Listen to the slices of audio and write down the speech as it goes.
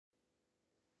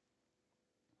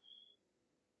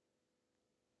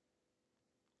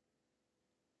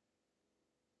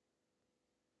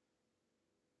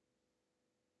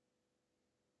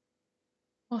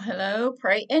Well, hello,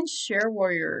 pray and share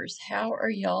warriors. How are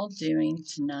y'all doing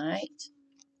tonight?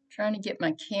 Trying to get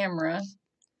my camera.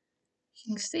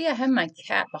 You can see I have my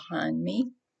cat behind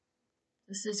me.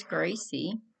 This is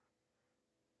Gracie.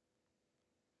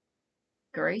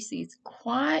 Gracie's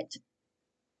quite.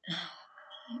 I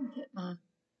can get my.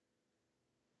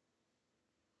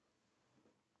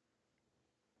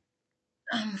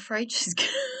 I'm afraid she's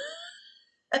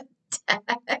gonna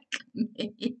attack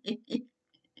me.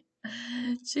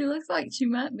 She looks like she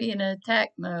might be in attack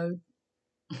mode.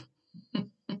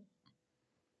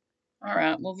 All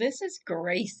right. Well, this is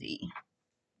Gracie.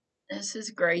 This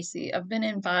is Gracie. I've been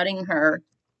inviting her.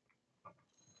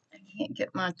 I can't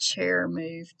get my chair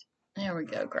moved. There we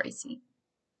go, Gracie.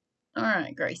 All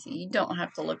right, Gracie, you don't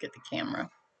have to look at the camera.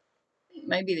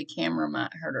 Maybe the camera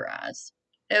might hurt her eyes.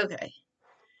 Okay.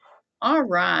 All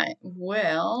right.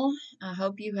 Well, I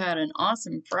hope you had an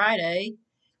awesome Friday.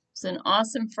 It's an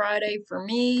awesome Friday for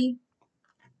me.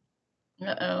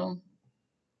 Uh-oh.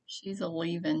 She's a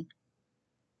leaving.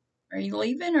 Are you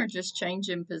leaving or just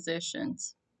changing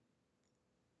positions?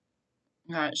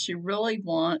 All right. She really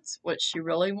wants, what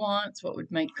would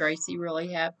make Gracie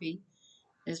really happy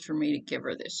is for me to give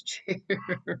her this chair.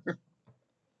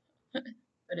 But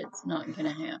it's not going to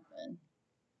happen.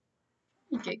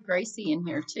 Get Gracie in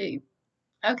here too.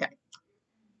 Okay.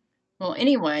 Well,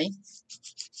 anyway,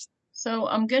 so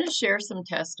I'm going to share some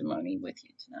testimony with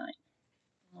you tonight.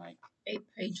 Like 8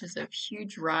 pages of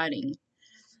huge writing.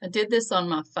 I did this on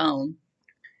my phone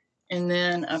and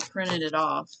then I printed it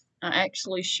off. I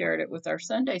actually shared it with our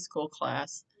Sunday school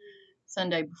class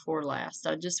Sunday before last.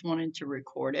 I just wanted to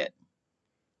record it.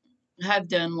 I have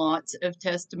done lots of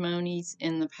testimonies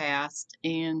in the past,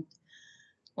 and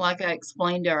like I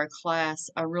explained to our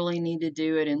class, I really need to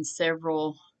do it in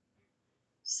several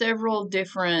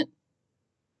different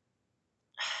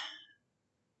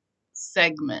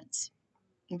segments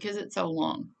because it's so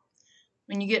long.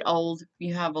 When you get old,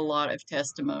 you have a lot of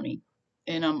testimony,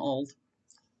 and I'm old.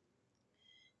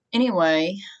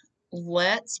 Anyway,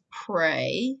 let's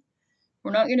pray.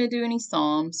 We're not going to do any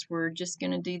Psalms. We're just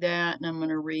going to do that, and I'm going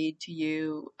to read to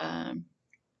you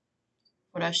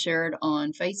what I shared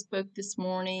on Facebook this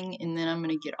morning, and then I'm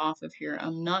going to get off of here.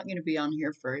 I'm not going to be on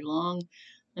here very long.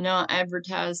 I know I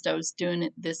advertised I was doing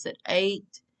this at 8,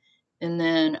 and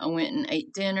then I went and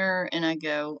ate dinner, and I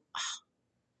go,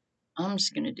 I'm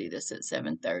just going to do this at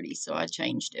 7:30, so I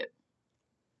changed it.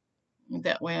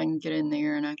 That way I can get in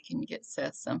there and I can get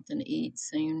Seth something to eat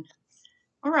soon.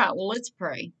 All right, well, let's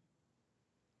pray.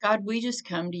 God, we just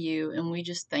come to you and we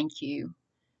just thank you.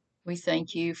 We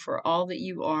thank you for all that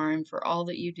you are and for all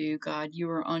that you do, God. You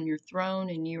are on your throne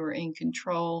and you are in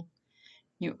control.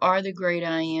 You are the great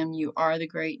I am. You are the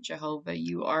great Jehovah.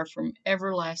 You are from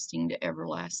everlasting to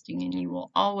everlasting, and you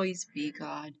will always be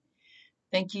God.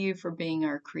 Thank you for being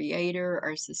our creator,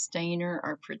 our sustainer,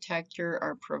 our protector,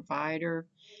 our provider,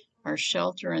 our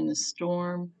shelter in the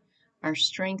storm, our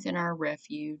strength and our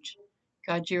refuge.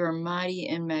 God, you are mighty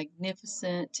and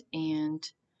magnificent and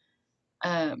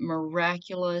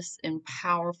miraculous and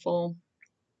powerful.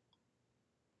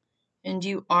 And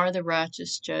you are the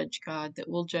righteous judge, God, that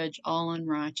will judge all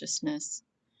unrighteousness.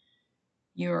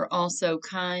 You are also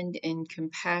kind and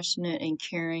compassionate and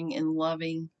caring and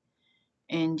loving.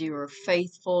 And you are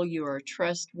faithful. You are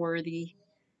trustworthy.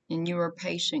 And you are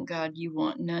patient, God. You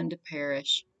want none to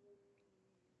perish.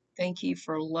 Thank you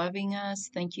for loving us.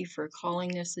 Thank you for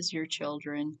calling us as your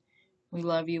children. We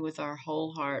love you with our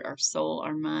whole heart, our soul,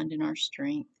 our mind, and our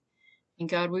strength. And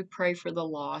God, we pray for the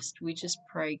lost. We just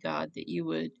pray, God, that you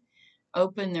would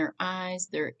open their eyes,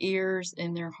 their ears,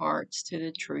 and their hearts to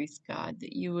the truth, God,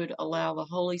 that you would allow the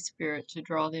Holy Spirit to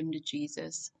draw them to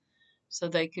Jesus so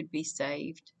they could be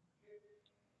saved.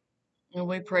 And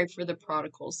we pray for the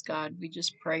prodigals, God. We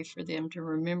just pray for them to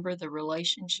remember the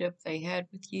relationship they had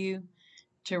with you,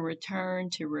 to return,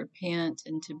 to repent,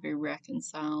 and to be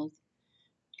reconciled.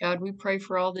 God, we pray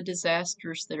for all the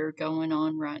disasters that are going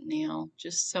on right now.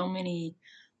 Just so many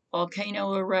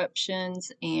volcano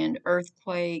eruptions and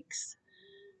earthquakes,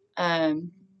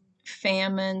 um,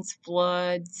 famines,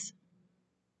 floods,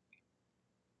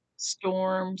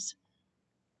 storms,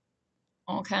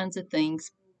 all kinds of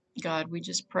things. God, we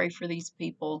just pray for these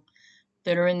people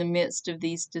that are in the midst of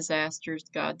these disasters,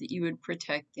 God, that you would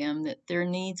protect them, that their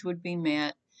needs would be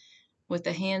met with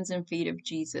the hands and feet of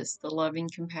Jesus, the loving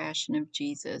compassion of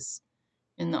Jesus,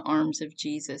 in the arms of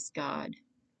Jesus, God,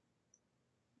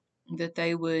 that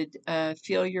they would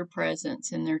feel your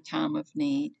presence in their time of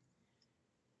need.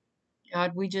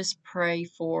 God, we just pray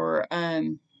for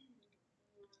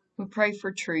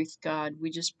truth, God. We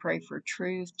just pray for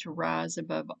truth to rise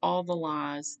above all the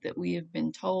lies that we have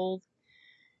been told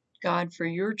God, for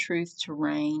your truth to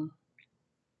reign,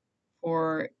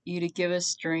 for you to give us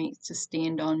strength to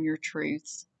stand on your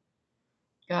truths.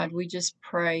 God, we just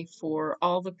pray for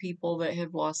all the people that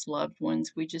have lost loved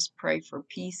ones. We just pray for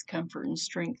peace, comfort, and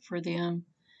strength for them.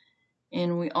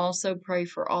 And we also pray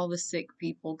for all the sick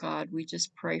people, God. We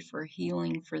just pray for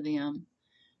healing for them.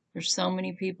 There's so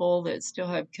many people that still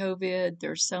have COVID.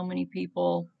 There's so many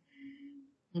people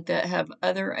that have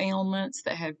other ailments,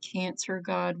 that have cancer,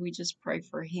 God. We just pray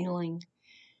for healing.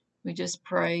 We just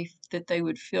pray that they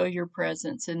would feel your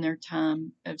presence in their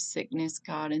time of sickness,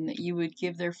 God, and that you would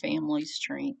give their families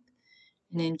strength.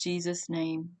 And in Jesus'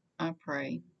 name, I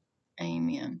pray.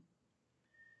 Amen.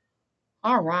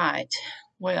 All right.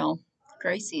 Well,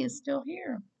 Gracie is still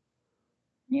here.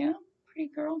 Yeah,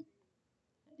 pretty girl.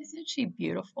 Isn't she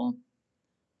beautiful?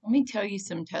 Let me tell you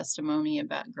some testimony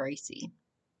about Gracie.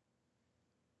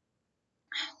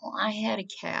 Well, I had a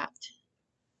cat.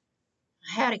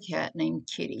 I had a cat named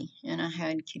Kitty, and I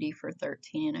had Kitty for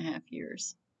 13 and a half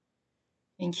years.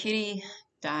 And Kitty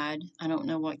died. I don't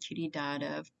know what Kitty died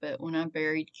of, but when I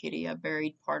buried Kitty, I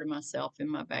buried part of myself in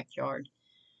my backyard.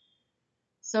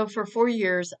 So for 4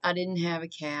 years, I didn't have a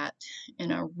cat,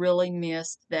 and I really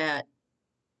missed that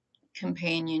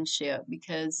companionship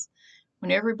because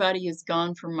when everybody is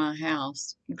gone from my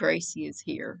house, Gracie is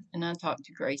here, and I talk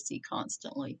to Gracie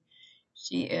constantly.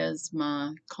 She is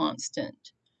my constant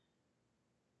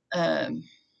um,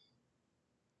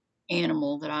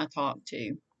 animal that I talk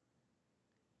to.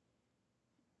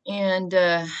 And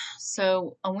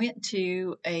so I went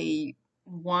to a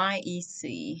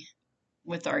YEC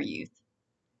with our youth,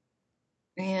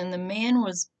 and the man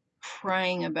was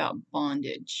praying about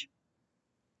bondage.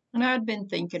 And I'd been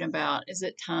thinking about, is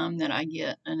it time that I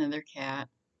get another cat?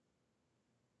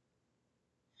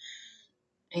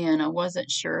 And I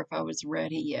wasn't sure if I was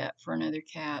ready yet for another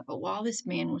cat. But while this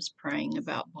man was praying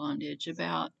about bondage,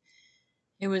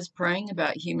 he was praying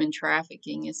about human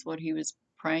trafficking, is what he was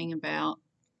praying about.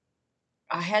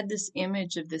 I had this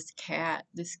image of this cat,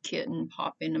 this kitten,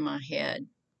 pop into my head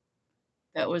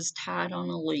that was tied on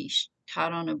a leash,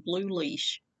 tied on a blue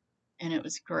leash, and it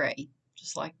was gray,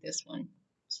 just like this one,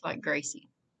 just like Gracie.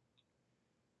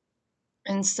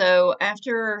 And so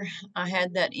after I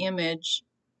had that image,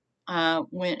 I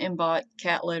went and bought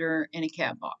cat litter and a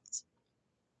cat box.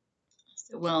 I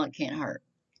said, well, it can't hurt.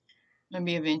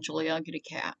 Maybe eventually I'll get a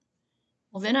cat.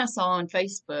 Well, then I saw on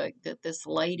Facebook that this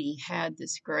lady had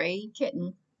this gray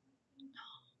kitten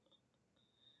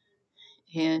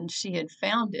and she had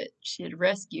found it. She had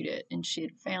rescued it and she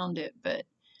had found it, but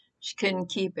she couldn't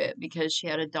keep it because she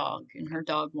had a dog and her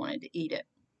dog wanted to eat it.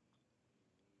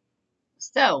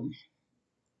 So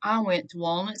I went to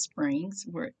Walnut Springs,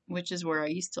 which is where I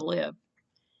used to live,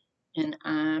 and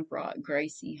I brought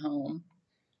Gracie home.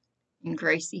 And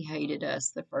Gracie hated us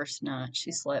the first night.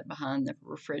 She slept behind the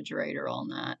refrigerator all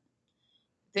night.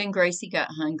 Then Gracie got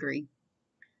hungry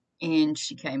and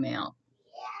she came out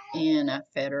and I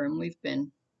fed her and we've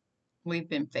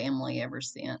been family ever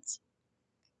since.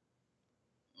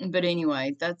 But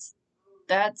anyway, that's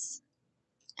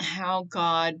how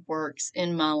God works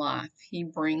in my life. He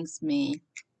brings me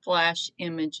flash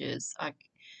images. I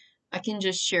can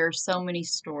just share so many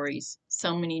stories,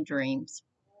 so many dreams,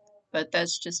 but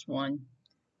that's just one.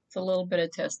 It's a little bit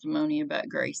of testimony about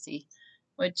Gracie,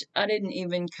 which I didn't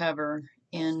even cover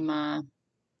in my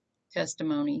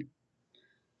testimony.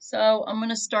 So I'm going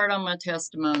to start on my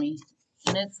testimony,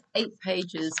 and it's 8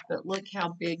 pages, but look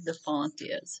how big the font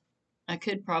is. I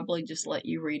could probably just let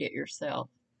you read it yourself.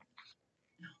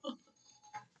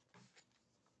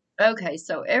 Okay,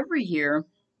 so every year,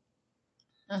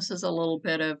 this is a little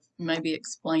bit of maybe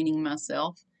explaining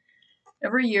myself.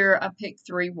 Every year I pick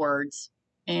 3 words,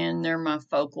 and they're my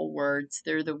focal words.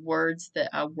 They're the words that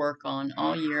I work on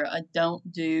all year. I don't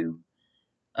do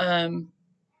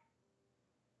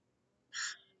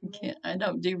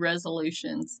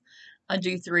resolutions. I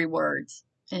do 3 words,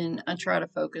 and I try to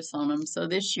focus on them. So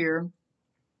this year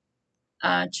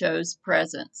I chose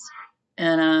presence,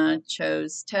 and I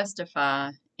chose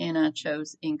testify, and I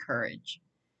chose encourage.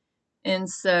 And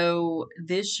so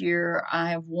this year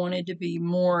I have wanted to be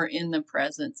more in the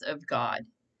presence of God.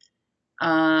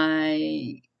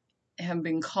 I have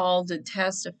been called to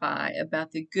testify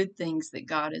about the good things that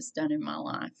God has done in my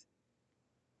life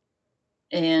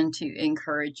and to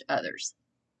encourage others.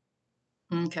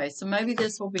 Okay, so maybe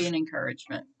this will be an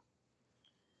encouragement.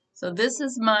 So this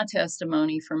is my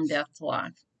testimony from death to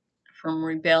life. From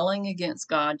rebelling against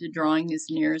God to drawing as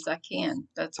near as I can.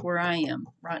 That's where I am.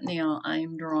 Right now, I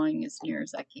am drawing as near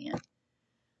as I can.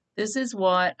 This is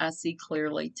what I see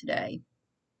clearly today.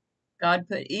 God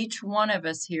put each one of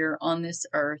us here on this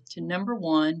earth to, number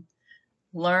one,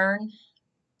 learn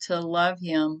to love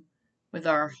Him with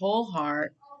our whole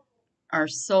heart, our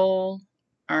soul,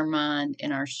 our mind,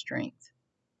 and our strength.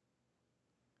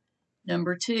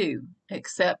 Number 2,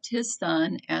 accept His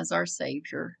Son as our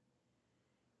Savior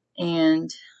and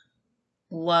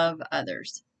love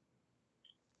others,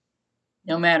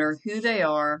 no matter who they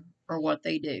are or what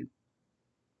they do.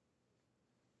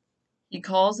 He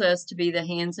calls us to be the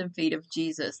hands and feet of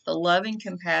Jesus, the loving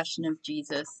compassion of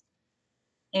Jesus.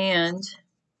 And,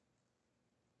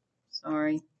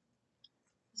 sorry,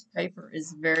 this paper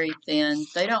is very thin.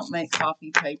 They don't make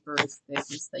copy paper as thick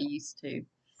as they used to.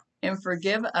 And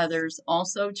forgive others,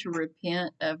 also to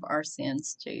repent of our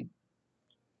sins too.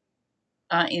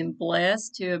 I am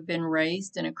blessed to have been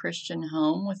raised in a Christian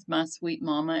home with my sweet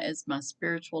mama as my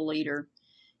spiritual leader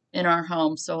in our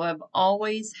home. So I've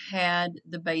always had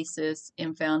the basis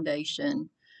and foundation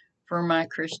for my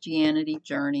Christianity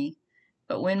journey.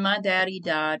 But when my daddy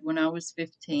died when I was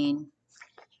 15,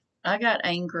 I got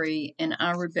angry and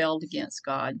I rebelled against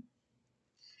God.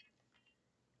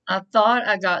 I thought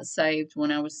I got saved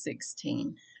when I was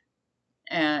 16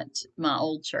 at my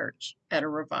old church at a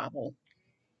revival,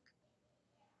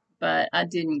 but I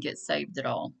didn't get saved at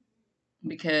all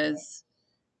because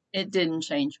it didn't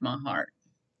change my heart.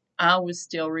 I was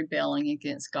still rebelling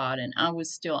against God and I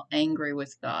was still angry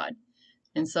with God.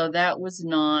 And so that was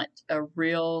not a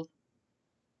real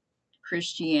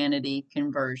Christianity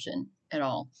conversion at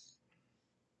all.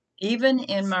 Even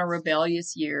in my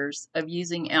rebellious years of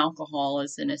using alcohol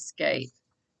as an escape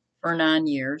for 9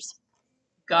 years,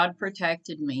 God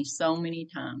protected me so many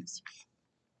times.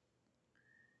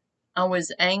 I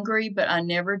was angry, but I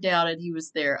never doubted He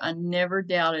was there. I never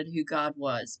doubted who God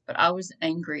was, but I was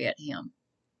angry at Him.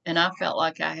 And I felt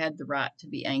like I had the right to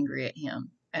be angry at Him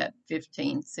at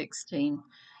 15, 16,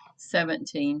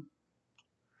 17.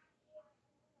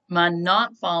 My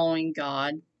not following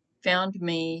God found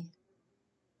me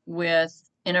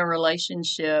in a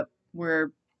relationship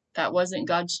where that wasn't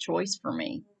God's choice for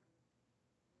me.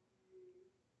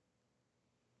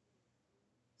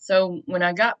 So when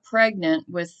I got pregnant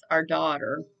with our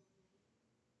daughter,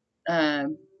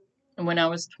 when I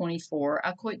was 24,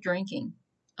 I quit drinking.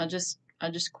 I just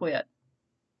quit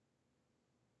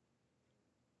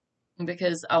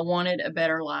because I wanted a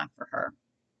better life for her.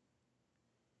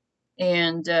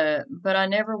 And but I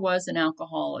never was an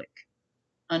alcoholic.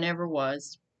 I never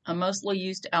was. I mostly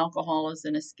used alcohol as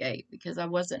an escape because I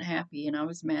wasn't happy and I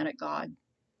was mad at God.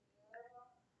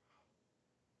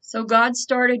 So God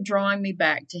started drawing me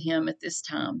back to Him at this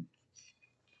time.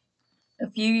 A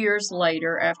few years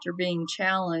later, after being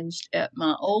challenged at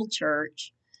my old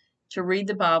church to read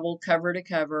the Bible cover to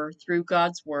cover through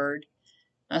God's Word,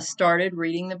 I started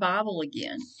reading the Bible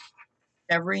again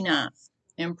every night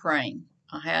and praying.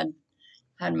 I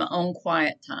had my own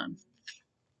quiet time.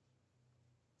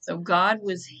 So God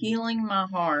was healing my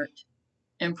heart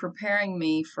and preparing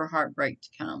me for heartbreak to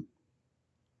come.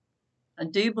 I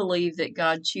do believe that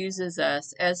God chooses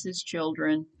us as His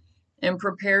children and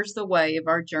prepares the way of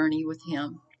our journey with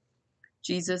Him,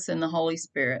 Jesus and the Holy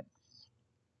Spirit.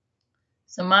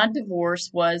 So my divorce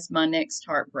was my next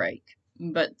heartbreak,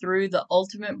 but through the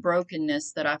ultimate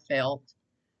brokenness that I felt,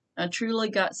 I truly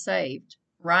got saved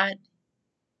right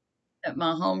at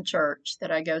my home church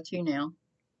that I go to now,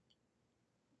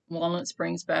 Walnut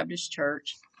Springs Baptist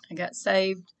Church. I got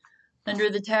saved under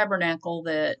the tabernacle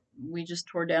that we just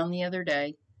tore down the other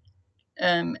day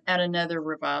at another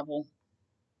revival.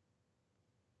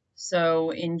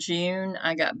 So in June,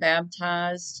 I got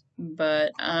baptized,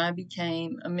 but I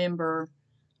became a member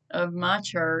of my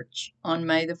church on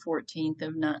May the 14th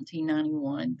of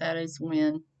 1991. That is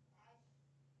when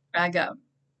I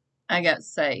got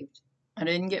saved. I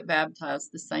didn't get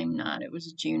baptized the same night. It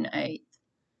was June 8th.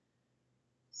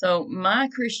 So my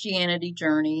Christianity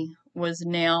journey was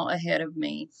now ahead of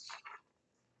me.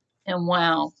 And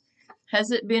wow,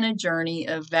 has it been a journey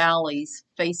of valleys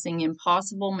facing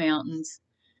impossible mountains,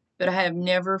 but I have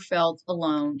never felt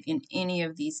alone in any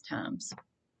of these times.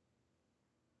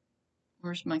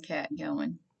 Where's my cat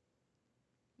going?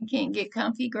 You can't get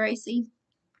comfy, Gracie?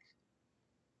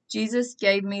 Jesus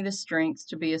gave me the strength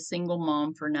to be a single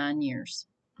mom for 9 years.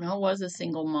 I was a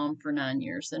single mom for 9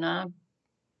 years, and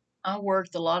I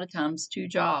worked a lot of times 2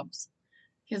 jobs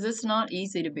because it's not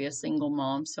easy to be a single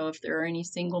mom. So if there are any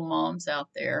single moms out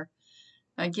there,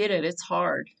 I get it. It's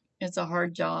hard. It's a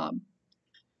hard job.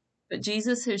 But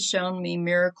Jesus has shown me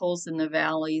miracles in the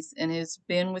valleys and has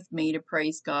been with me to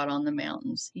praise God on the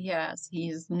mountains. He has. He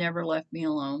has never left me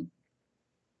alone.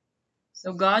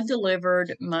 So God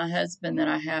delivered my husband that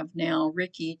I have now,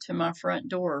 Ricky, to my front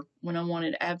door when I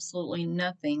wanted absolutely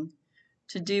nothing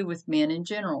to do with men in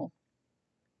general.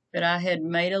 But I had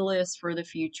made a list for the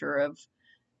future of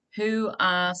who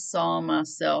I saw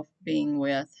myself being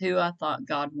with, who I thought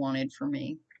God wanted for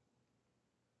me.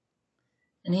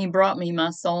 And He brought me my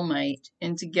soulmate,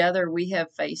 and together we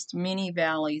have faced many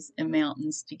valleys and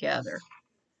mountains together.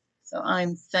 So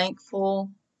I'm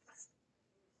thankful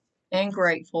and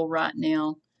grateful right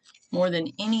now, more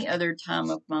than any other time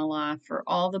of my life, for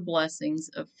all the blessings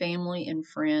of family and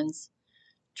friends,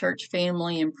 church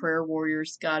family, and prayer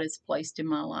warriors God has placed in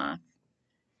my life.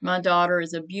 My daughter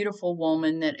is a beautiful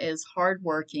woman that is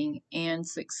hardworking and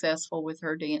successful with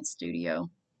her dance studio.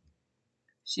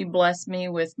 She blessed me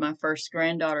with my first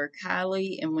granddaughter,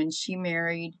 Kylie, and when she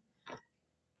married,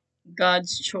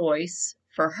 God's choice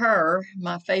for her,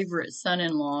 my favorite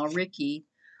son-in-law, Ricky,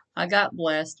 I got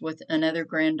blessed with another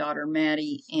granddaughter,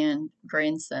 Maddie, and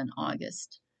grandson,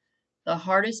 August. The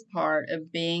hardest part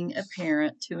of being a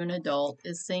parent to an adult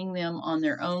is seeing them on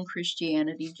their own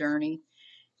Christianity journey,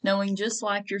 knowing just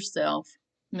like yourself,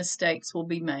 mistakes will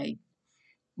be made,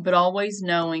 but always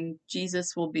knowing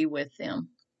Jesus will be with them.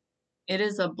 It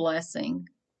is a blessing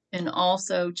and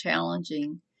also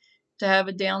challenging to have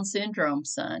a Down syndrome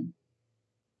son.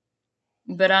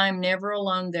 But I am never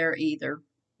alone there either.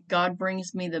 God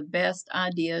brings me the best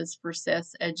ideas for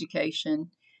Seth's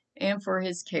education and for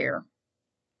his care.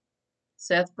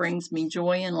 Seth brings me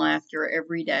joy and laughter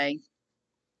every day.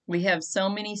 We have so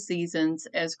many seasons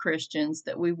as Christians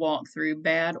that we walk through,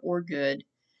 bad or good.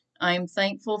 I am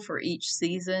thankful for each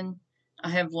season. I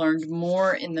have learned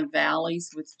more in the valleys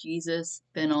with Jesus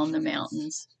than on the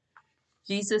mountains.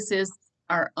 Jesus is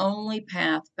our only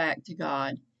path back to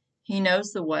God. He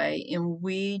knows the way, and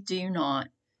we do not.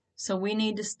 So we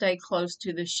need to stay close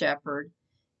to the shepherd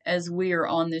as we are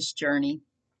on this journey.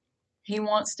 He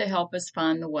wants to help us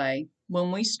find the way.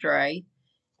 When we stray,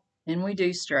 and we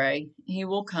do stray, He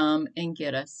will come and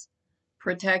get us,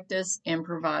 protect us, and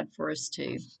provide for us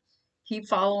too. Keep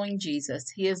following Jesus.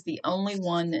 He is the only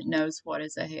one that knows what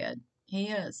is ahead. He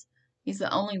is. He's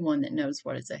the only one that knows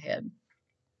what is ahead.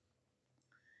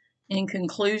 In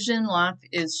conclusion, life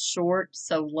is short,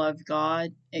 so love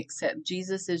God. Accept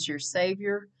Jesus as your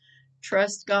Savior.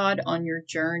 Trust God on your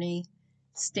journey.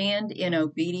 Stand in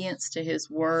obedience to His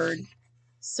word.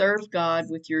 Serve God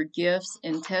with your gifts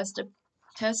and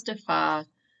testify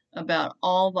about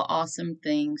all the awesome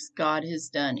things God has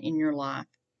done in your life.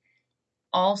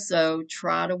 Also,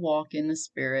 try to walk in the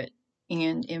Spirit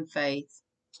and in faith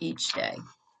each day.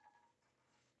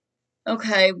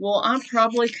 Okay, well, I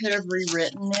probably could have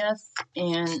rewritten this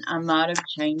and I might have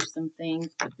changed some things,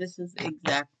 but this is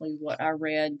exactly what I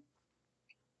read.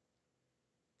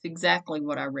 It's exactly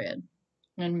what I read.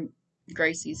 And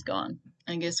Gracie's gone.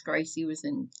 I guess Gracie was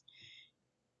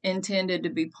intended to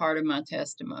be part of my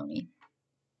testimony.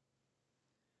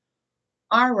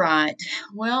 All right.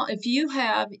 Well, if you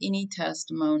have any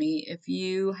testimony, if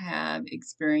you have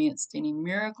experienced any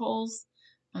miracles,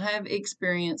 I have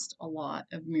experienced a lot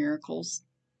of miracles,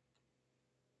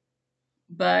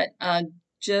 but I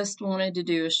just wanted to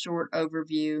do a short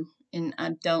overview, and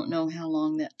I don't know how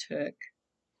long that took.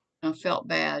 I felt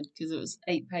bad because it was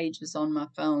 8 pages on my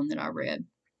phone that I read.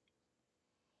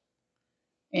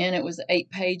 And it was 8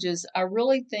 pages. I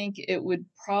really think it would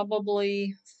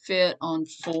probably fit on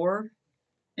 4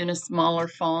 in a smaller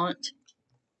font.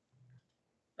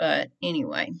 But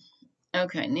anyway,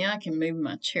 okay, now I can move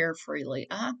my chair freely.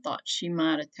 I thought she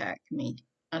might attack me.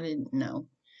 I didn't know.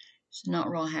 She's not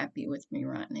real happy with me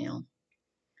right now.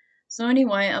 So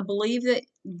anyway, I believe that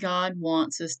God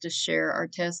wants us to share our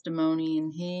testimony,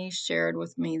 and He shared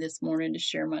with me this morning to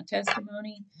share my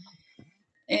testimony.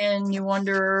 And you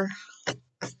wonder,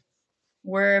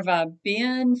 where have I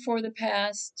been for the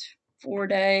past 4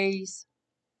 days?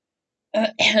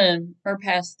 Or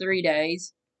past 3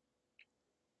 days?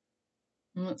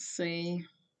 Let's see.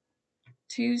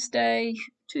 Tuesday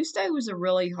was a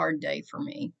really hard day for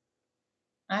me.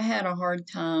 I had a hard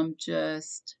time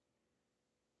just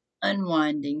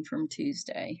unwinding from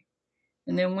Tuesday.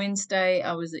 And then Wednesday,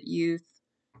 I was at youth.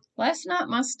 Last night,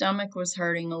 my stomach was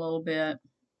hurting a little bit.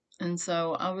 And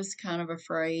so I was kind of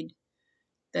afraid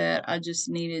that I just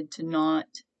needed to not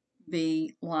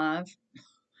be live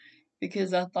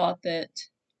because I thought that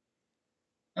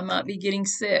I might be getting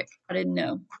sick. I didn't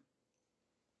know.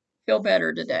 Feel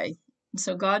better today. And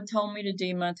so God told me to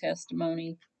do my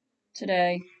testimony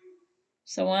today.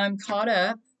 So I'm caught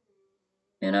up,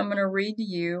 and I'm going to read to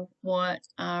you what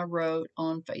I wrote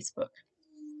on Facebook.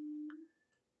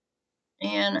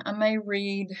 And I may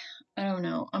read, I don't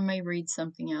know, I may read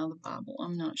something out of the Bible.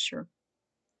 I'm not sure.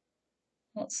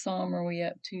 What psalm are we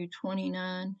up to?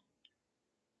 29?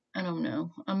 I don't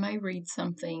know. I may read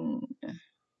something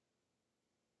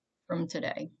from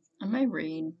today. I may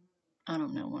read, I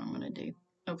don't know what I'm going to do.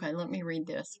 Okay, let me read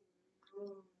this.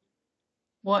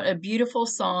 What a beautiful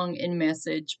song and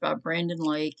message by Brandon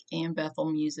Lake and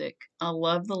Bethel Music. I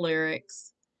love the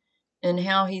lyrics and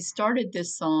how he started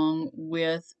this song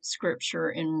with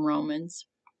scripture in Romans.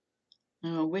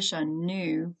 And I wish I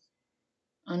knew.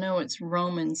 I know it's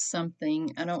Romans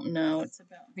something. I don't know. It's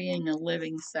about being a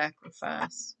living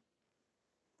sacrifice.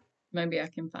 Maybe I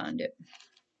can find it.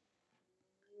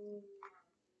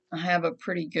 I have a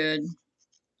pretty good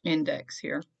index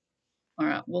here. All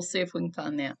right, we'll see if we can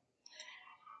find that.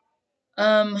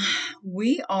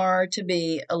 We are to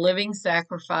be a living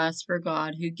sacrifice for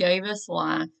God who gave us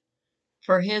life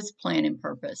for his plan and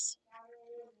purpose.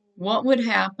 What would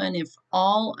happen if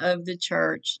all of the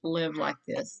church lived like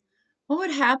this? What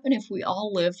would happen if we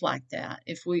all lived like that?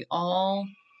 If we all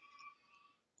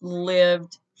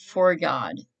lived for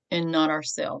God and not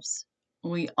ourselves?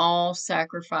 We all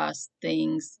sacrificed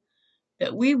things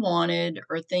that we wanted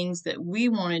or things that we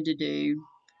wanted to do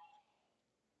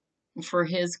for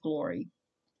his glory.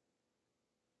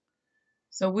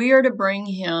 So we are to bring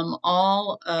him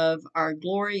all of our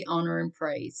glory, honor, and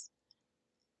praise.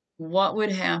 What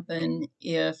would happen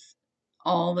if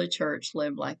all the church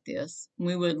lived like this?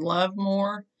 We would love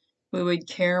more, we would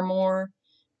care more,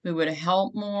 we would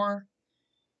help more,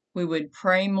 we would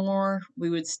pray more,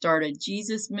 we would start a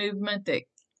Jesus movement that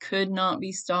could not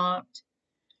be stopped.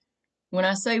 When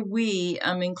I say we,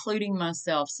 I'm including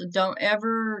myself, so don't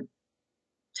ever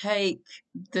take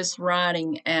this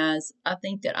writing as I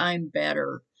think that I'm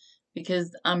better,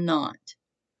 because I'm not.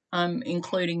 I'm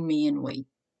including me and we.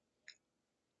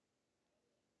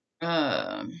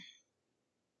 I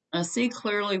see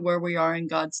clearly where we are in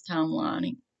God's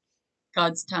timelining.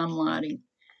 God's timelining.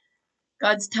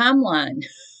 God's timeline.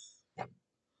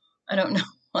 I don't know.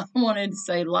 I wanted to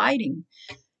say lighting.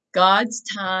 God's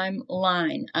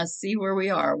timeline. I see where we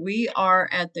are. We are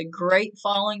at the great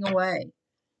falling away.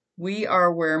 We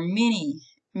are where many,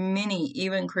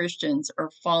 even Christians,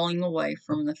 are falling away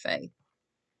from the faith.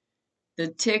 The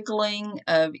tickling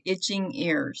of itching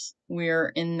ears. We're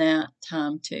in that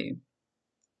time too.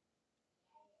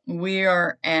 We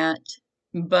are at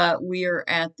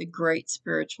the great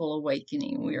spiritual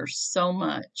awakening. We are so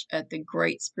much at the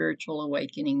great spiritual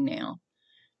awakening now,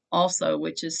 also,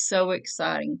 which is so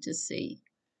exciting to see.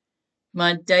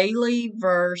 My daily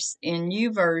verse in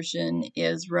YouVersion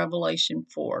is Revelation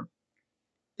 4,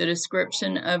 the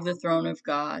description of the throne of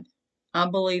God. I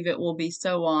believe it will be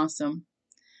so awesome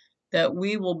that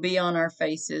we will be on our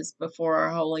faces before our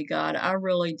holy God. I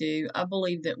really do. I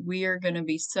believe that we are going to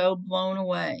be so blown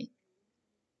away.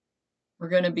 We're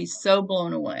going to be so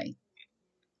blown away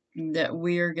that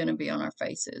we are going to be on our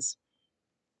faces.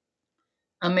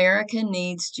 America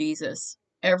needs Jesus.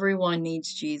 Everyone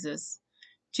needs Jesus.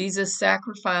 Jesus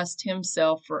sacrificed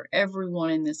himself for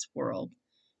everyone in this world.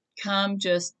 Come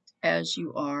just as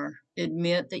you are.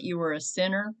 Admit that you are a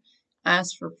sinner.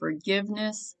 Ask for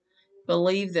forgiveness.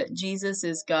 Believe that Jesus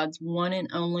is God's one and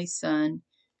only Son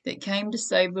that came to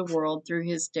save the world through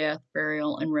his death,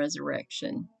 burial, and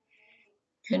resurrection.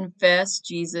 Confess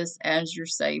Jesus as your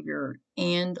Savior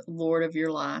and Lord of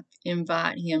your life.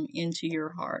 Invite him into your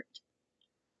heart.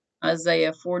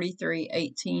 Isaiah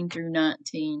 43:18 through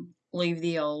 19. Leave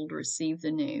the old, receive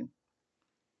the new.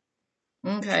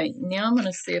 Okay, now I'm going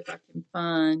to see if I can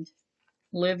find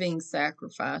living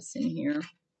sacrifice in here.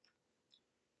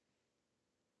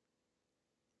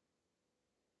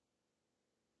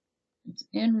 It's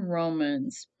in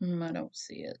Romans. I don't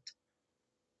see it.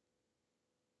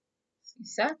 See,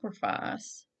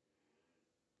 sacrifice.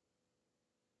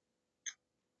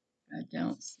 I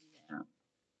don't see that.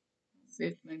 Let's see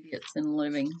if maybe it's in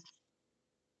living.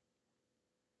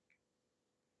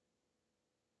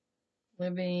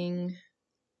 Living.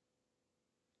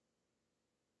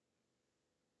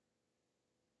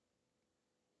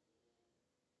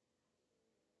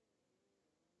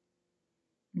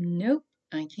 Nope,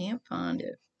 I can't find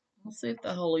it. We'll see if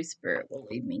the Holy Spirit will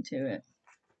lead me to it.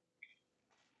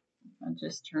 I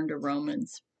just turned to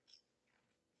Romans.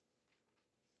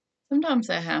 Sometimes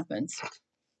that happens.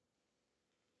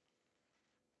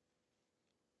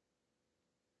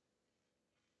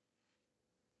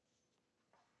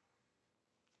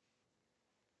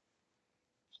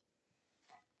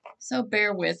 So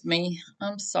bear with me.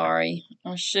 I'm sorry.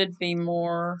 I should be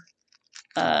more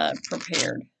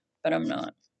prepared, but I'm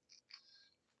not.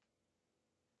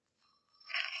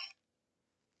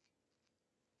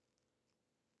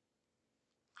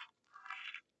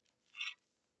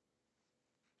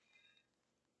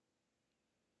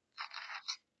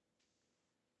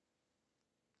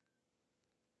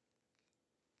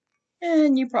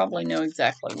 And you probably know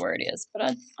exactly where it is.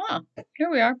 But here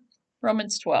we are.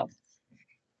 Romans 12.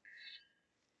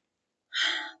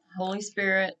 Holy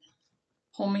Spirit,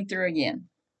 pull me through again.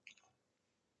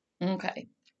 Okay.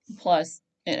 Plus,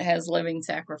 it has living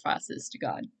sacrifices to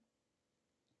God.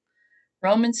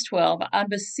 Romans 12. I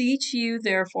beseech you,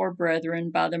 therefore,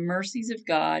 brethren, by the mercies of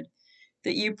God,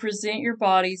 that you present your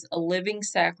bodies a living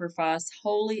sacrifice,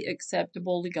 wholly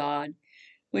acceptable to God,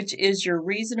 which is your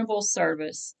reasonable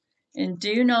service. And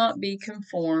do not be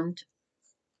conformed.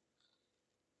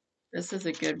 This is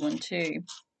a good one, too.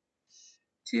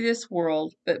 To this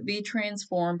world, but be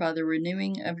transformed by the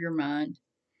renewing of your mind,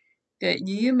 that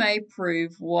you may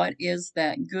prove what is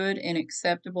that good and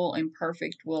acceptable and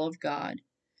perfect will of God.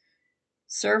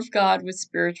 Serve God with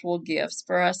spiritual gifts,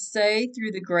 for I say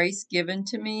through the grace given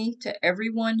to me to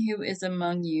everyone who is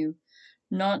among you,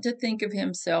 not to think of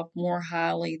himself more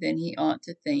highly than he ought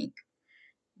to think,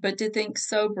 but to think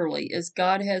soberly, as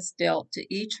God has dealt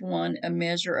to each one a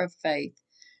measure of faith.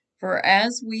 For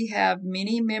as we have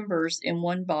many members in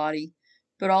one body,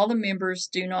 but all the members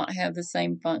do not have the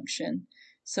same function,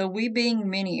 so we being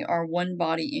many are one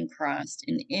body in Christ,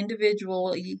 and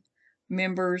individually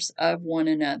members of one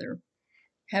another.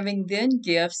 Having then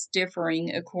gifts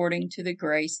differing according to the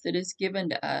grace that is given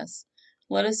to us,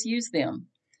 let us use them.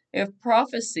 If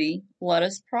prophecy, let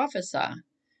us prophesy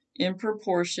in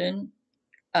proportion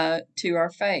to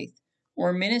our faith,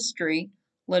 or ministry,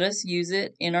 let us use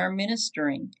it in our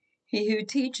ministering. He who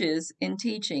teaches in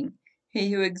teaching,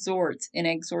 he who exhorts in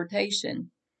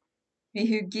exhortation, he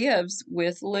who gives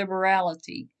with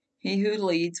liberality, he who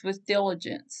leads with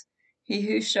diligence, he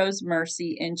who shows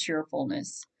mercy and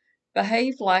cheerfulness.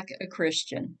 Behave like a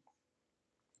Christian.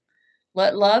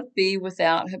 Let love be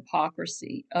without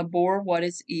hypocrisy. Abhor what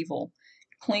is evil.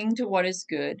 Cling to what is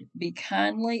good. Be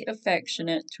kindly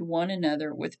affectionate to one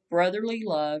another with brotherly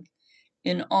love,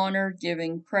 in honor,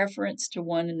 giving preference to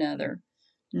one another,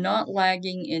 not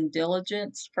lagging in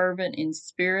diligence, fervent in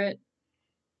spirit,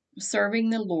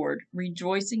 serving the Lord,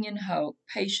 rejoicing in hope,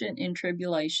 patient in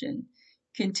tribulation,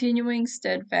 continuing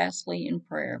steadfastly in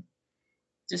prayer,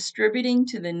 distributing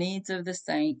to the needs of the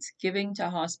saints, giving to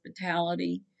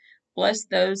hospitality. Bless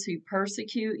those who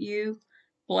persecute you,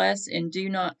 bless and do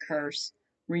not curse.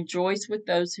 Rejoice with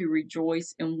those who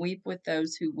rejoice, and weep with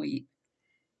those who weep.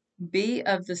 Be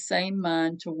of the same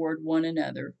mind toward one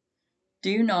another.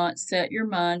 Do not set your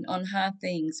mind on high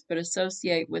things, but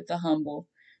associate with the humble.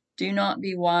 Do not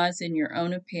be wise in your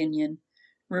own opinion.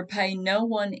 Repay no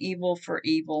one evil for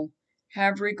evil.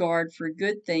 Have regard for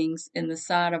good things in the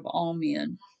sight of all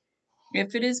men.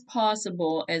 If it is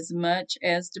possible, as much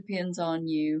as depends on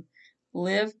you,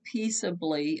 live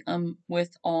peaceably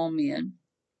with all men.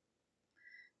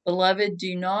 Beloved,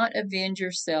 do not avenge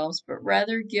yourselves, but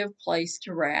rather give place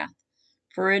to wrath.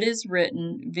 For it is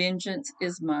written, Vengeance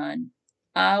is mine.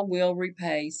 I will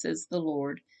repay, says the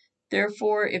Lord.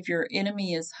 Therefore, if your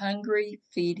enemy is hungry,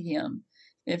 feed him.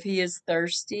 If he is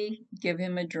thirsty, give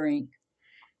him a drink.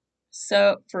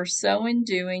 So in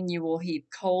doing you will heap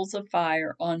coals of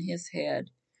fire on his head.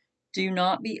 Do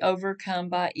not be overcome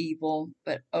by evil,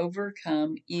 but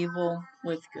overcome evil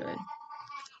with good.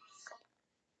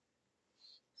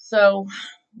 So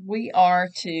we are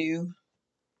to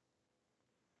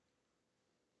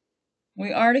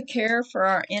care for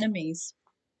our enemies.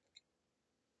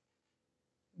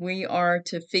 We are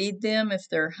to feed them if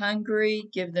they're hungry,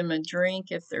 give them a drink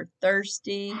if they're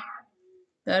thirsty.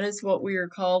 That is what we are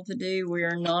called to do. We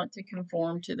are not to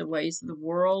conform to the ways of the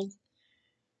world.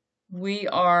 We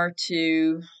are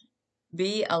to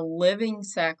be a living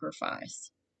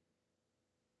sacrifice.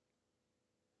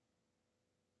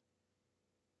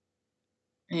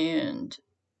 And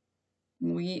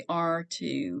we are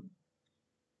to,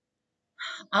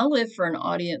 I live for an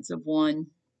audience of one,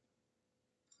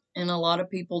 and a lot of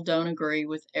people don't agree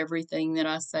with everything that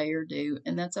I say or do,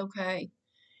 and that's okay,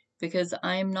 because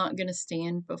I am not going to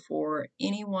stand before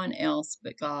anyone else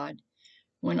but God.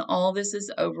 When all this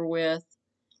is over with,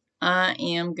 I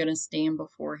am going to stand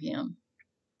before Him.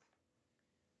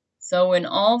 So in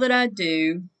all that I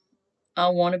do, I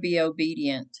want to be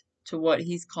obedient to what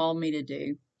He's called me to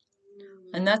do.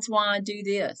 And that's why I do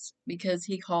this, because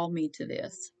He called me to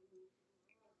this.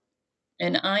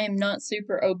 And I am not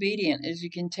super obedient. As you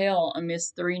can tell, I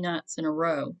missed 3 nights in a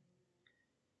row.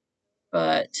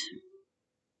 But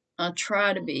I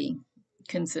try to be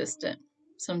consistent.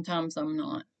 Sometimes I'm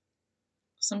not.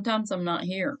 Sometimes I'm not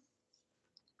here.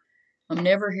 I'm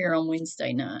never here on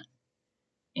Wednesday night.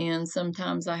 And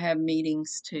sometimes I have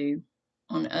meetings too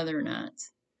on other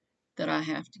nights that I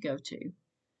have to go to.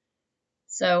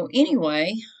 So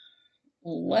anyway,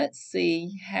 let's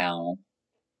see how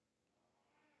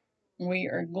we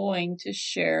are going to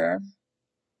share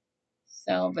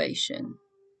salvation.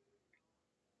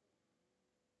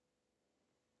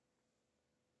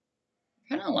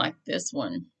 Kind of like this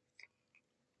one.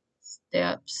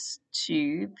 Steps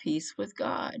to peace with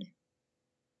God.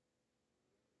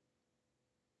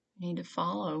 We need to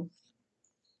follow.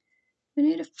 We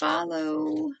need to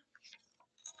follow.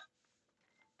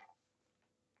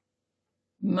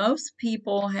 Most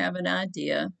people have an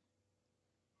idea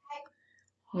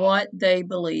what they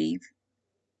believe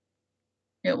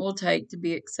it will take to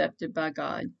be accepted by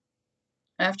God.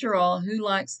 After all, who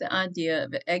likes the idea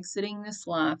of exiting this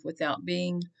life without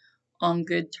being on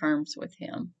good terms with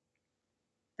Him?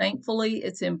 Thankfully,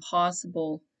 it's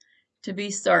impossible to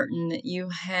be certain that you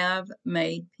have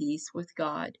made peace with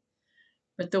God.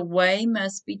 But the way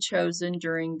must be chosen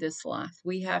during this life.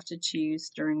 We have to choose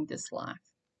during this life.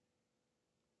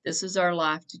 This is our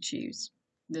life to choose.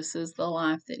 This is the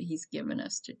life that He's given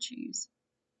us to choose.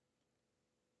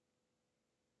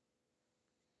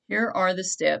 Here are the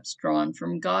steps drawn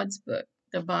from God's book,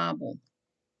 the Bible.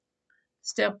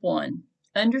 Step 1.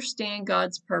 Understand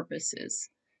God's purposes,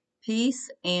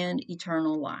 peace, and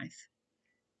eternal life.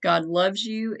 God loves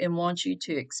you and wants you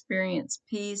to experience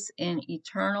peace and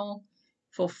eternal,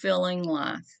 fulfilling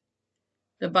life.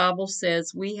 The Bible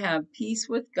says we have peace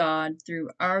with God through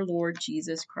our Lord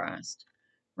Jesus Christ.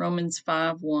 Romans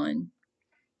 5:1.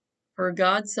 For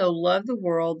God so loved the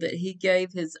world that He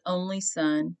gave His only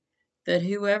Son, that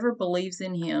whoever believes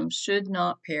in Him should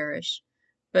not perish,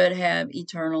 but have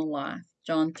eternal life.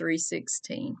 John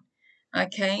 3:16. I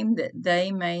came that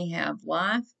they may have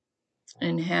life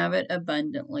and have it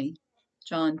abundantly.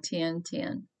 John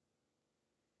 10:10.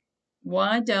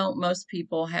 Why don't most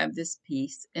people have this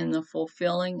peace in the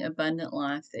fulfilling, abundant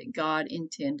life that God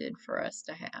intended for us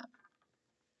to have?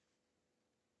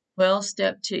 Well,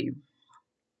 step 2.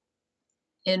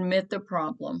 Admit the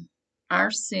problem, our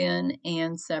sin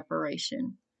and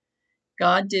separation.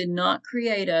 God did not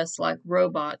create us like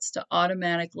robots to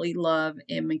automatically love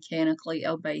and mechanically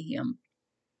obey Him.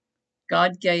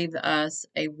 God gave us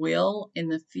a will and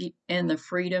the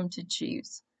freedom to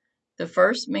choose. The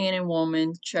first man and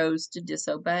woman chose to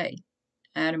disobey.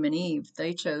 Adam and Eve,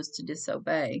 they chose to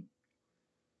disobey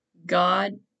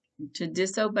God,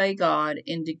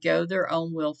 and to go their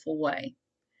own willful way.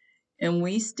 And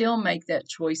we still make that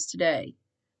choice today.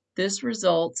 This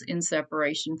results in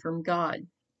separation from God.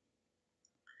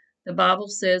 The Bible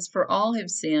says, for all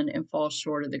have sinned and fall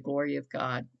short of the glory of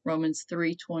God. Romans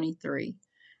 3:23.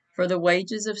 For the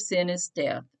wages of sin is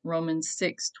death. Romans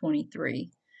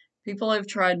 6:23. People have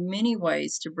tried many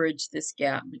ways to bridge this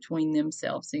gap between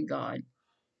themselves and God.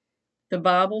 The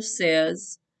Bible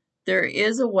says, there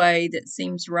is a way that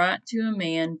seems right to a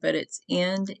man, but its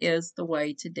end is the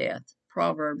way to death.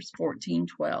 Proverbs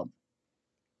 14:12.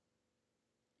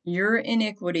 Your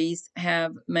iniquities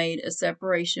have made a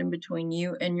separation between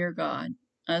you and your God.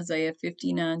 Isaiah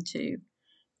 59:2.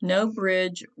 No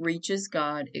bridge reaches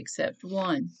God except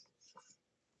one.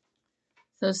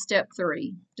 So step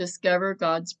 3, discover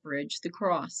God's bridge, the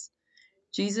cross.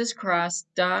 Jesus Christ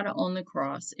died on the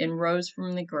cross and rose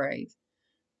from the grave.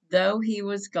 Though He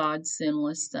was God's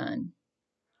sinless Son,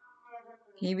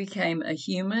 He became a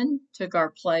human, took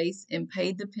our place, and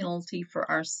paid the penalty for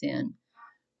our sin,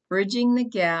 bridging the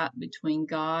gap between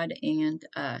God and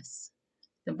us.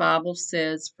 The Bible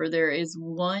says, for there is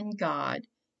one God,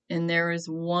 and there is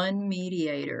one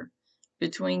mediator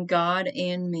between God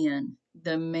and men,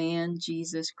 the man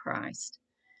Jesus Christ.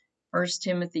 1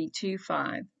 Timothy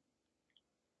 2:5.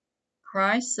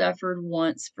 Christ suffered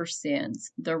once for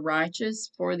sins, the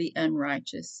righteous for the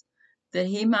unrighteous, that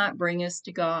He might bring us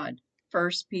to God.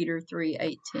 1 Peter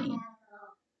 3:18.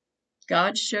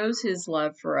 God shows His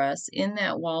love for us in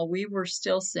that while we were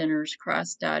still sinners,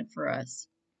 Christ died for us.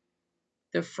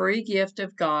 The free gift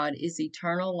of God is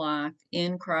eternal life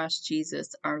in Christ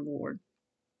Jesus our Lord.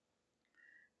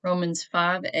 Romans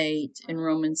 5:8 and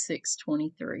Romans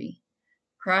 6:23.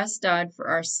 Christ died for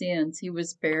our sins. He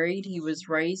was buried. He was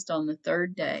raised on the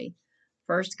third day.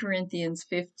 1 Corinthians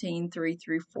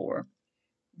 15:3-4.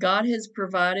 God has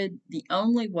provided the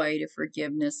only way to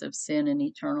forgiveness of sin and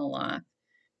eternal life,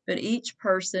 but each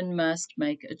person must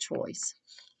make a choice.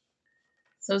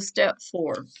 So step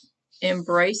 4,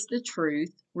 embrace the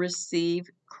truth, receive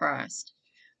Christ.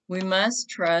 We must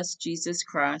trust Jesus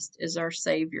Christ as our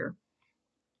Savior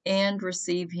and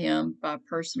receive Him by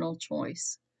personal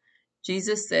choice.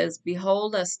 Jesus says,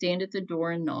 behold, I stand at the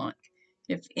door and knock.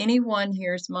 If anyone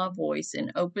hears my voice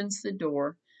and opens the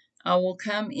door, I will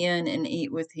come in and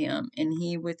eat with him, and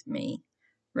he with me.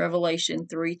 Revelation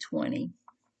 3:20.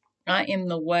 I am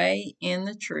the way and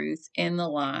the truth and the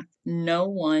life. No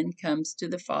one comes to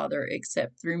the Father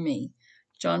except through me.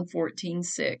 John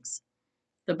 14:6.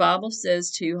 The Bible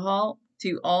says to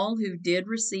all who did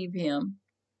receive him,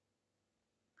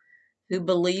 who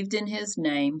believed in his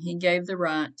name, he gave the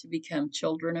right to become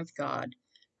children of God.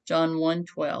 John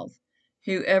 1:12.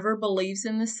 Whoever believes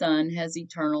in the Son has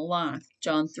eternal life.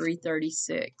 John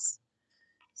 3:36.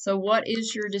 So what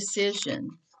is your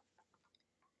decision?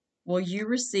 Will you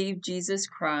receive Jesus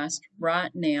Christ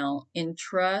right now and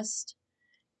trust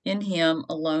in him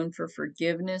alone for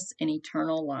forgiveness and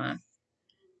eternal life?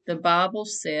 The Bible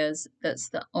says that's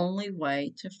the only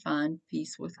way to find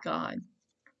peace with God.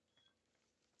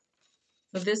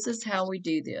 So this is how we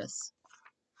do this.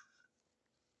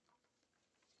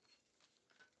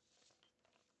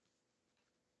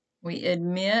 We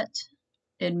admit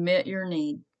your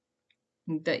need,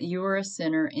 that you are a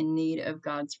sinner in need of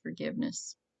God's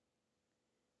forgiveness.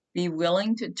 Be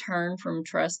willing to turn from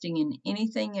trusting in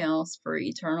anything else for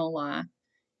eternal life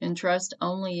and trust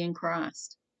only in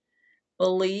Christ.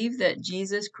 Believe that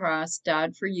Jesus Christ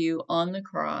died for you on the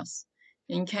cross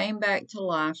and came back to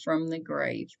life from the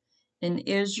grave and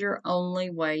is your only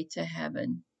way to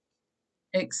heaven.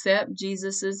 Accept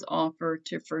Jesus' offer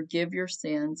to forgive your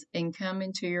sins and come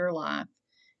into your life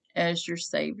as your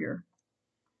Savior.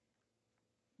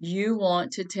 You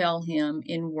want to tell him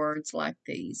in words like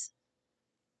these.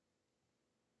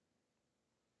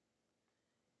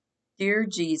 Dear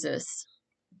Jesus,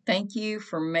 thank you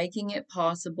for making it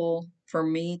possible for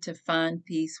me to find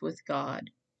peace with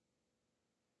God.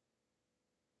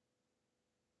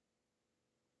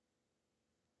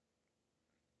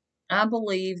 I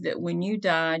believe that when you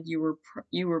died, you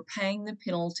were paying the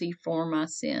penalty for my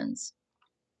sins.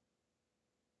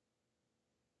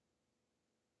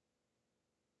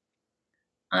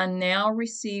 I now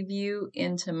receive you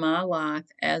into my life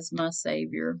as my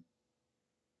Savior.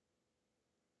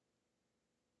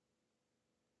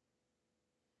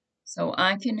 So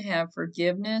I can have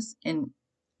forgiveness and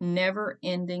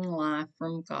never-ending life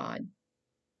from God.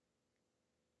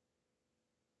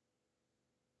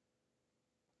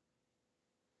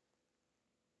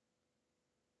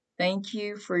 Thank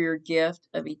you for your gift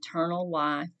of eternal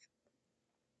life.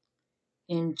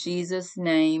 In Jesus'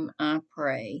 name I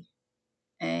pray.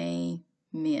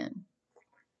 Amen.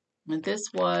 And this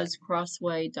was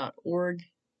crossway.org.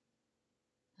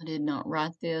 I did not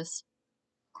write this.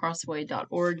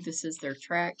 Crossway.org. This is their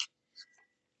track.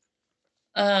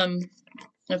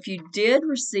 If you did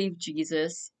receive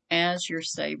Jesus as your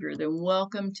Savior, then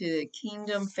welcome to the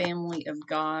kingdom family of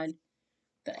God.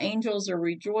 The angels are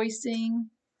rejoicing,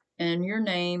 and your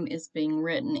name is being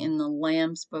written in the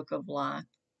Lamb's Book of Life.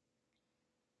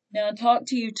 Now, I talk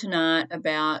to you tonight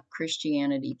about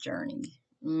Christianity journey,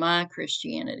 my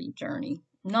Christianity journey.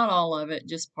 Not all of it,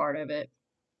 just part of it.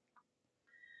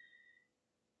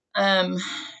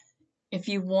 If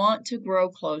you want to grow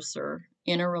closer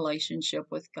in a relationship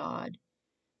with God,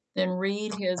 then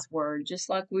read his word, just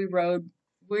like we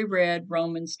read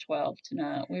Romans 12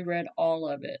 tonight. We read all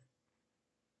of it.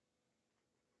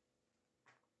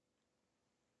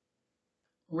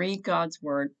 Read God's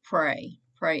word, pray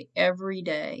every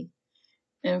day,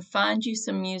 and find you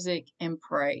some music and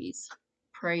praise.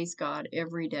 Praise God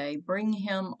every day. Bring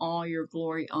him all your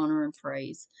glory, honor, and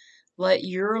praise. Let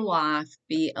your life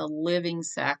be a living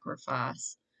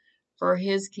sacrifice for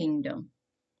his kingdom.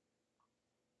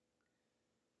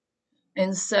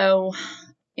 And so,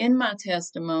 in my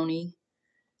testimony,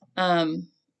 I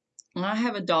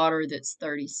have a daughter that's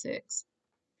 36.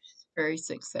 She's very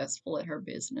successful at her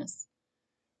business.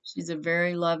 She's a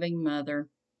very loving mother.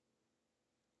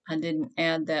 I didn't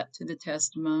add that to the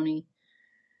testimony.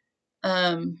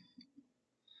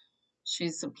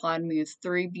 She's supplied me with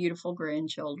 3 beautiful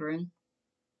grandchildren,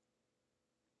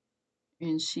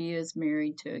 and she is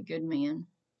married to a good man.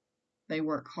 They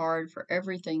work hard for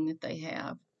everything that they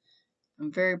have.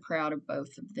 I'm very proud of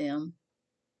both of them.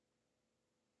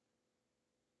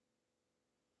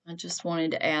 I just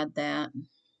wanted to add that.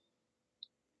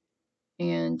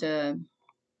 And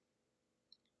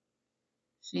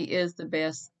she is the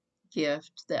best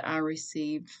gift that I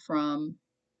received from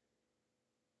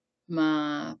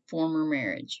my former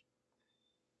marriage.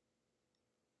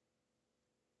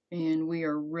 And we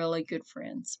are really good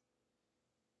friends.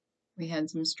 We had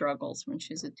some struggles when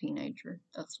she was a teenager.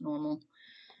 That's normal.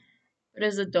 But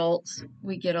as adults,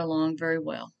 we get along very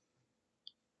well.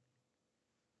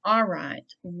 All right.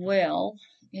 Well,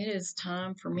 it is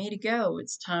time for me to go.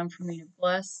 It's time for me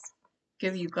to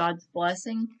give you God's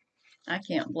blessing. I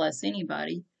can't bless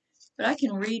anybody, but I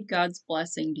can read God's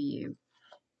blessing to you,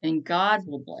 and God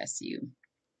will bless you.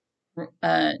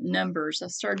 Numbers. I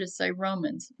started to say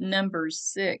Romans. Numbers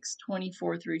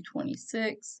 6:24 through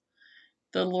 26.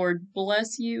 The Lord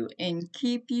bless you and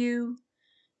keep you.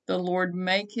 The Lord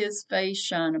make his face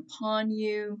shine upon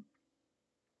you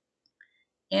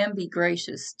and be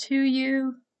gracious to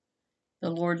you. The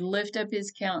Lord lift up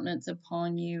his countenance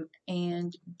upon you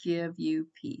and give you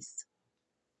peace.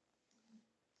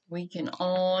 We can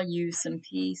all use some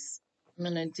peace. I'm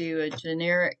going to do a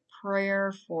generic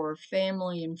prayer for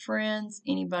family and friends,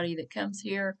 anybody that comes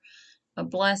here, a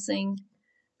blessing.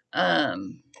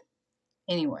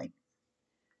 Anyway,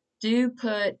 do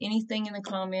put anything in the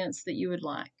comments that you would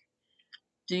like.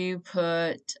 Do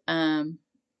put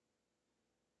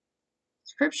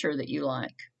scripture that you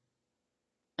like.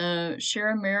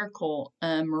 Share a miracle,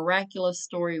 a miraculous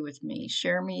story with me.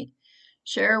 Share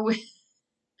with,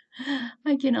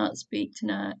 I cannot speak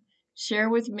tonight. Share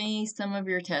with me some of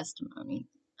your testimony.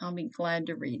 I'll be glad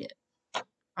to read it.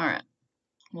 All right.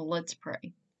 Well, let's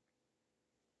pray.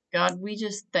 God, we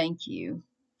just thank you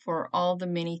for all the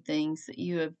many things that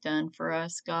you have done for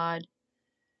us, God.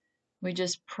 We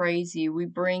just praise you. We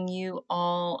bring you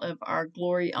all of our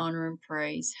glory, honor, and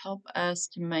praise. Help us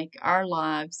to make our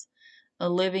lives a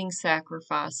living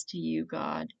sacrifice to you,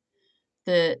 God,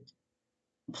 that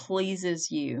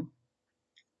pleases you.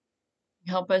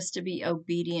 Help us to be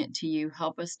obedient to you.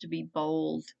 Help us to be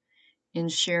bold in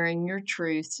sharing your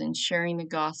truths and sharing the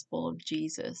gospel of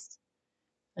Jesus.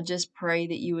 I just pray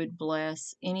that you would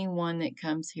bless anyone that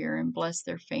comes here and bless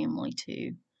their family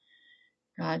too.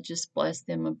 God, just bless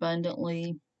them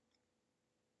abundantly.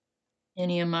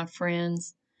 Any of my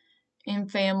friends and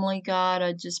family, God,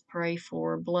 I just pray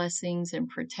for blessings and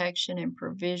protection and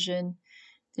provision,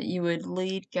 that you would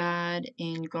lead, guide,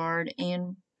 and guard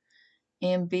and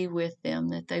be with them,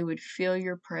 that they would feel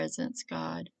your presence,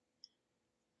 God.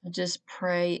 I just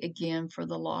pray again for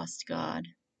the lost, God.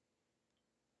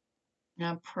 And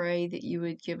I pray that you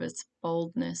would give us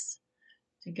boldness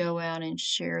to go out and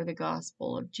share the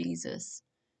gospel of Jesus.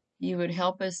 You would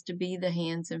help us to be the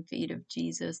hands and feet of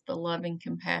Jesus, the loving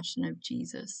compassion of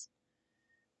Jesus.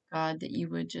 God, that you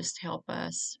would just help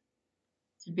us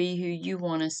to be who you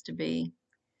want us to be,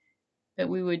 that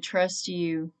we would trust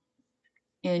you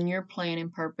in your plan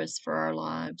and purpose for our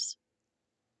lives.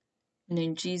 And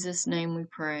in Jesus' name we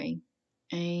pray.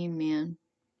 Amen.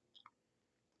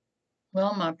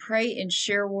 Well, my pray and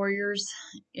share warriors,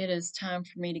 it is time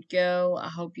for me to go. I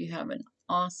hope you have an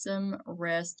awesome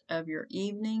rest of your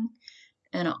evening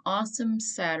and an awesome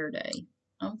Saturday.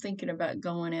 I'm thinking about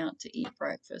going out to eat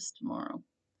breakfast tomorrow.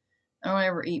 I don't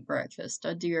ever eat breakfast.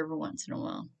 I do every once in a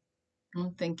while.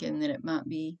 I'm thinking that it might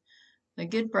be a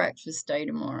good breakfast day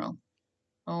tomorrow.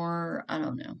 Or, I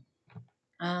don't know.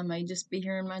 I may just be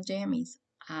here in my jammies.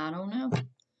 I don't know.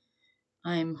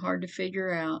 I'm hard to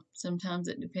figure out. Sometimes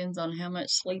it depends on how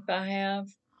much sleep I have,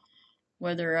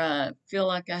 whether I feel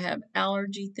like I have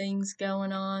allergy things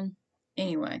going on.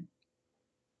 Anyway,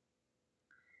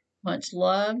 much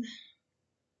love.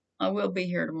 I will be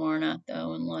here tomorrow night,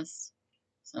 though, unless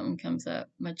something comes up.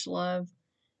 Much love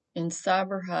and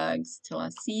cyber hugs. Till I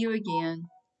see you again.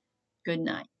 Good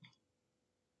night.